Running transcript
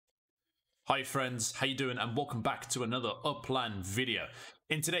Hi friends, how you doing? And welcome back to another Upland video.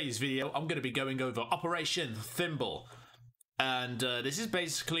 In today's video, I'm going to be going over Operation Thimble. And this is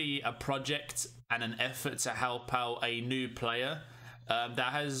basically a project and an effort to help out a new player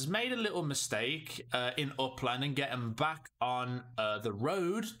that has made a little mistake in Upland and get him back on the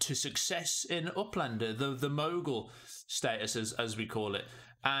road to success in Upland, the mogul status as we call it.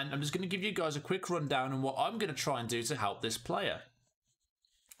 And I'm just going to give you guys a quick rundown on what I'm going to try and do to help this player.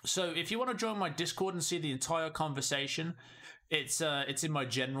 So if you want to join my Discord and see the entire conversation, it's in my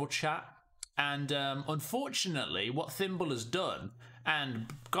general chat. And unfortunately, what Thimble has done,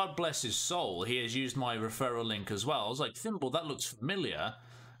 and God bless his soul, he has used my referral link as well. I was like, Thimble, that looks familiar.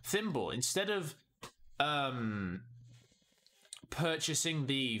 Thimble, instead of purchasing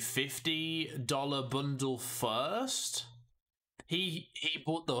the $50 bundle first, he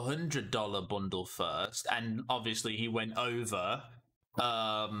bought the $100 bundle first, and obviously he went over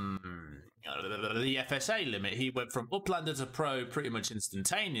the FSA limit. He went from Uplander to Pro pretty much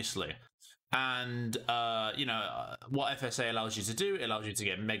instantaneously. And what FSA allows you to do, it allows you to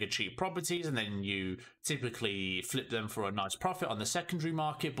get mega cheap properties, and then you typically flip them for a nice profit on the secondary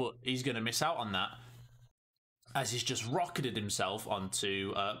market. But he's going to miss out on that, as he's just rocketed himself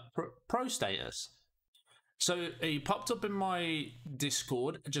onto pro status. So he popped up in my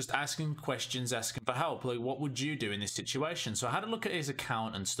Discord, just asking questions, asking for help. Like, what would you do in this situation? So I had a look at his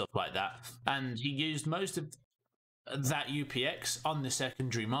account and stuff like that, and he used most of that UPX on the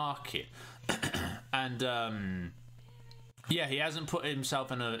secondary market. And yeah, he hasn't put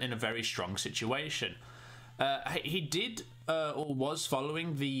himself in a very strong situation. He did or was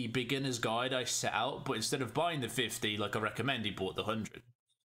following the beginner's guide I set out, but instead of buying the 50 like I recommend, he bought the 100.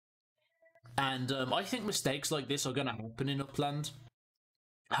 And I think mistakes like this are going to happen in Upland.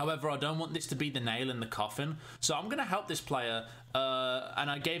 However, I don't want this to be the nail in the coffin. So I'm going to help this player.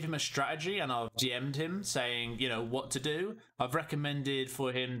 And I gave him a strategy, and I've DM'd him saying, you know, what to do. I've recommended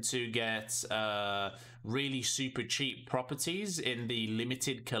for him to get really super cheap properties in the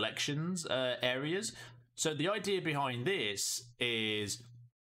limited collections areas. So the idea behind this is,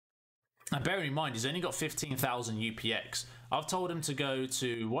 and bearing in mind, he's only got 15,000 UPX. I've told him to go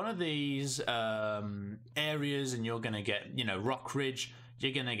to one of these areas, and you're going to get, you know, Rock Ridge.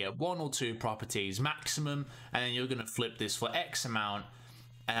 You're going to get 1 or 2 properties maximum, and then you're going to flip this for X amount.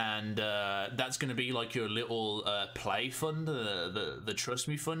 And that's going to be like your little play fund, the Trust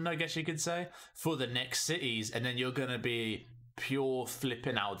Me fund, I guess you could say, for the next cities. And then you're going to be pure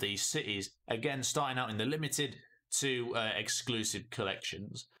flipping out these cities. Again, starting out in the limited to exclusive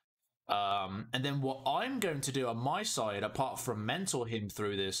collections. And then what I'm going to do on my side, apart from mentor him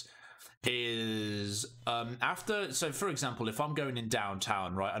through this, is so for example, if I'm going in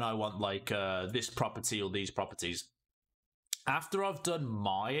downtown, right, and I want like this property or these properties, after I've done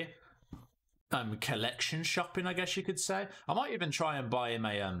my collection shopping, I guess you could say, I might even try and buy him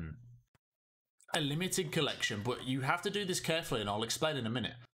a limited collection, but you have to do this carefully, and I'll explain in a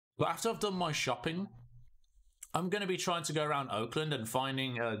minute. But after I've done my shopping, I'm going to be trying to go around Oakland and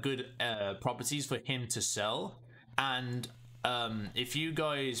finding good properties for him to sell. And if you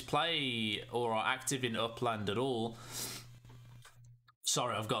guys play or are active in Upland at all,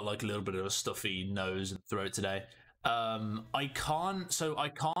 sorry, I've got like a little bit of a stuffy nose and throat today. I can't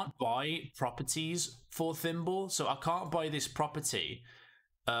buy properties for Thimble. So I can't buy this property,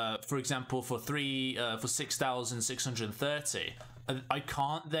 for example, for 6,630. I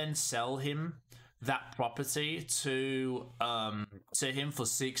can't then sell him that property to him for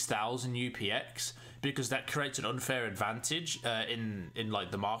 6,000 UPX, because that creates an unfair advantage in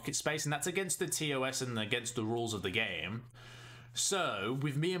like the market space, and that's against the TOS and against the rules of the game. So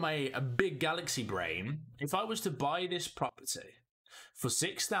with me and my big galaxy brain, if I was to buy this property for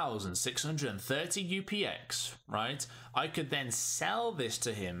 6,630 UPX, right, I could then sell this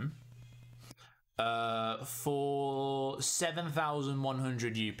to him for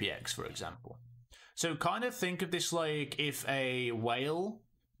 7,100 UPX, for example. So kind of think of this like if a whale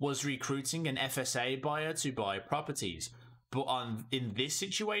was recruiting an FSA buyer to buy properties. But in this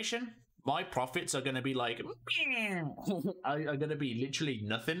situation, my profits are going to be like, are going to be literally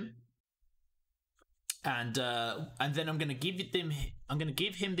nothing. And then I'm going to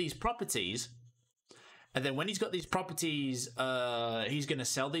give him these properties. And then when he's got these properties, he's going to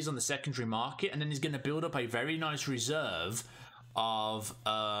sell these on the secondary market, and then he's going to build up a very nice reserve of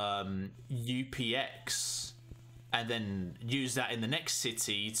UPX, and then use that in the next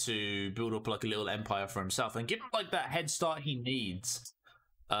city to build up like a little empire for himself, and give him like that head start he needs.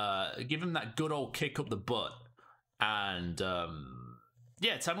 Give him that good old kick up the butt. And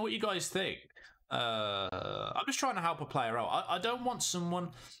yeah, tell me what you guys think. I'm just trying to help a player out. I don't want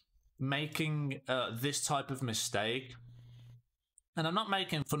someone making this type of mistake, and I'm not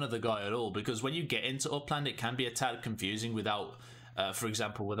making fun of the guy at all, because when you get into Upland, it can be a tad confusing without, for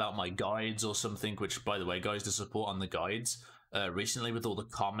example, without my guides or something, which, by the way, guys, the support on the guides recently with all the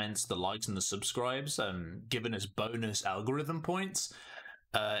comments, the likes, and the subscribes, giving us bonus algorithm points,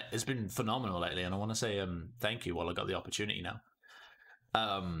 it's been phenomenal lately, and I want to say thank you while I got the opportunity now.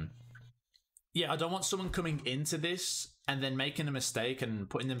 Yeah, I don't want someone coming into this and then making a mistake and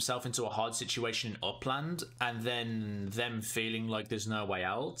putting themselves into a hard situation in Upland and then them feeling like there's no way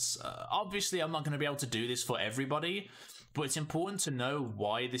out. Obviously, I'm not going to be able to do this for everybody, but it's important to know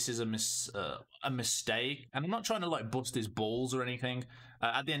why this is a mistake. And I'm not trying to like bust his balls or anything.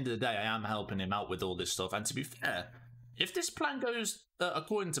 At the end of the day, I am helping him out with all this stuff. And to be fair, if this plan goes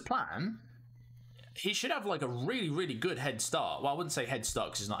according to plan, he should have like a really, really good head start. Well, I wouldn't say head start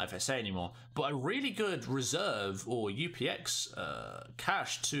because it's not FSA anymore, but a really good reserve or UPX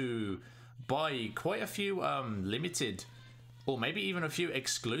cash to buy quite a few limited, or maybe even a few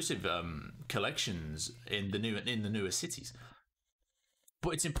exclusive collections in the newer cities.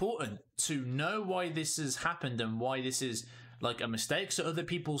 But it's important to know why this has happened and why this is like a mistake, so other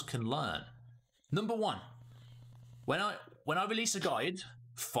people can learn. Number one, when I release a guide,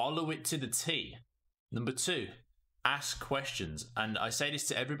 follow it to the T. Number two, ask questions. And I say this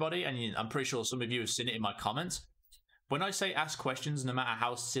to everybody, and I'm pretty sure some of you have seen it in my comments. When I say ask questions, no matter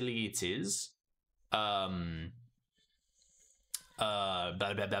how silly it is,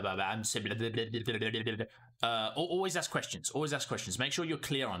 always ask questions. Always ask questions. Make sure you're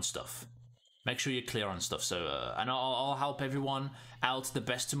clear on stuff. Make sure you're clear on stuff. So, and I'll help everyone out to the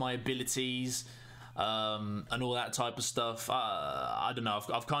best of my abilities. And all that type of stuff. I don't know,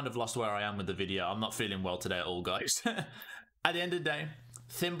 I've kind of lost where I am with the video. I'm not feeling well today at all, guys. At the end of the day,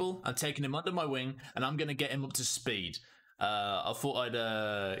 Thimble, I'm taking him under my wing and I'm gonna get him up to speed. I thought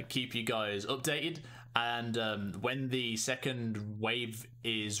I'd keep you guys updated, and when the second wave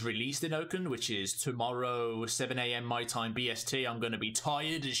is released in Oakland, which is tomorrow 7 AM my time BST, I'm gonna be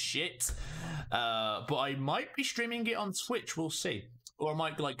tired as shit, but I might be streaming it on Twitch. We'll see. Or I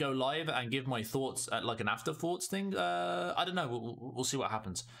might like go live and give my thoughts at like an after thoughts thing. I don't know. We'll see what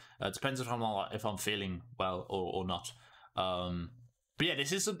happens. It depends if I'm feeling well or not. But yeah,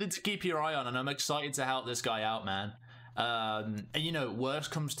 this is something to keep your eye on, and I'm excited to help this guy out, man. And you know, worst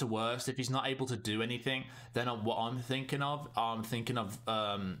comes to worst, if he's not able to do anything, then what I'm thinking of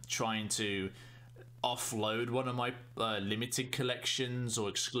trying to offload one of my limited collections or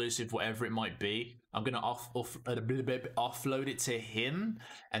exclusive, whatever it might be. I'm going to offload it to him,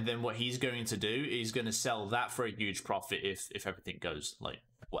 and then what he's going to do is going to sell that for a huge profit if everything goes like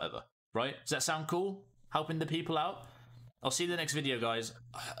whatever, right? Does that sound cool? Helping the people out? I'll see you in the next video, guys.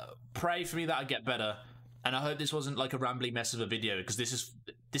 Pray for me that I get better, and I hope this wasn't like a rambly mess of a video, because this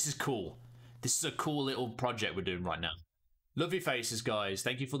is cool. This is a cool little project we're doing right now. Love your faces, guys.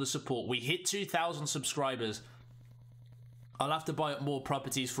 Thank you for the support. We hit 2,000 subscribers. I'll have to buy up more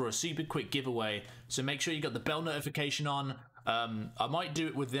properties for a super quick giveaway, so make sure you got the bell notification on. I might do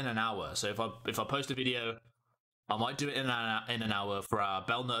it within an hour, so if I post a video, I might do it in an hour for our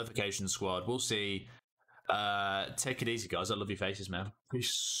bell notification squad. We'll see. Take it easy, guys. I love your faces, man.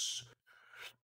 Peace.